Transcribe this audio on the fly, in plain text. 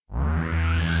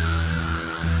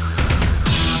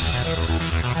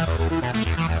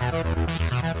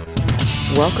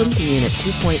Welcome to Unit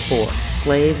 2.4,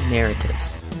 Slave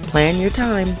Narratives. Plan your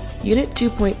time. Unit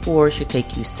 2.4 should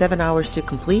take you 7 hours to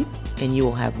complete, and you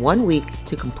will have 1 week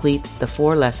to complete the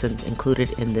 4 lessons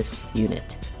included in this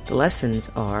unit. The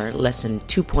lessons are Lesson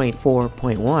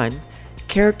 2.4.1,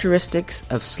 Characteristics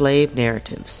of Slave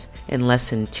Narratives, and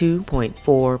Lesson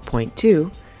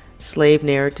 2.4.2, Slave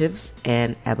Narratives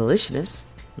and Abolitionists,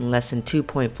 and Lesson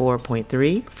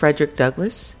 2.4.3, Frederick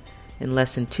Douglass, and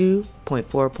Lesson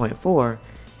 2.4.4,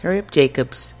 Harriet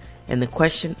Jacobs, and the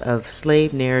question of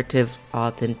slave narrative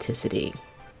authenticity.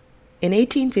 In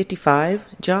 1855,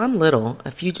 John Little,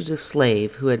 a fugitive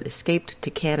slave who had escaped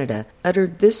to Canada,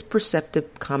 uttered this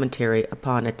perceptive commentary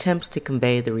upon attempts to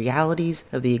convey the realities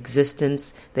of the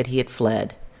existence that he had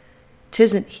fled.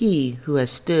 "'Tisn't he who has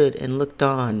stood and looked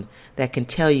on that can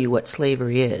tell you what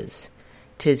slavery is.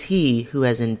 'Tis he who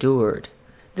has endured."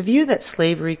 The view that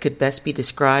slavery could best be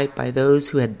described by those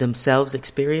who had themselves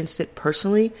experienced it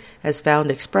personally has found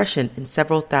expression in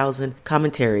several thousand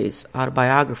commentaries,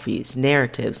 autobiographies,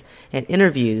 narratives, and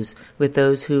interviews with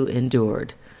those who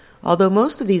endured. Although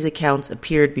most of these accounts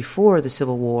appeared before the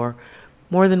Civil War,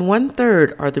 more than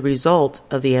 1/3 are the result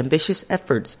of the ambitious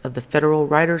efforts of the Federal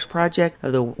Writers Project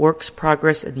of the Works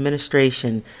Progress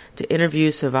Administration to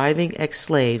interview surviving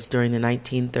ex-slaves during the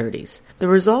 1930s. The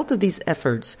result of these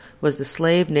efforts was the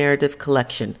Slave Narrative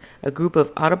Collection, a group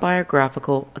of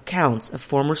autobiographical accounts of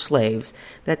former slaves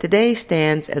that today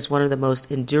stands as one of the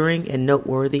most enduring and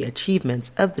noteworthy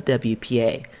achievements of the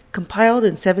WPA. Compiled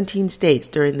in 17 states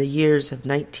during the years of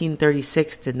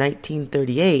 1936 to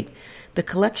 1938, the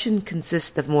collection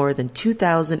consists of more than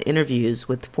 2,000 interviews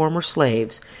with former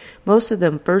slaves, most of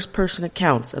them first-person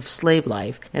accounts of slave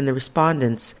life and the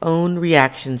respondents' own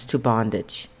reactions to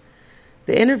bondage.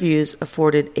 The interviews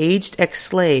afforded aged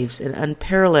ex-slaves an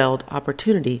unparalleled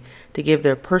opportunity to give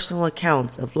their personal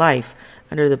accounts of life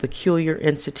under the peculiar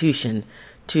institution,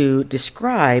 to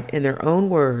describe in their own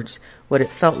words what it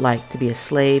felt like to be a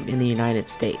slave in the United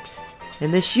States.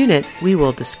 In this unit, we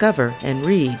will discover and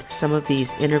read some of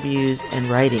these interviews and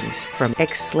writings from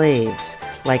ex-slaves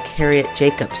like Harriet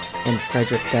Jacobs and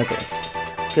Frederick Douglass.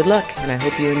 Good luck, and I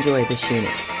hope you enjoy this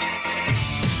unit.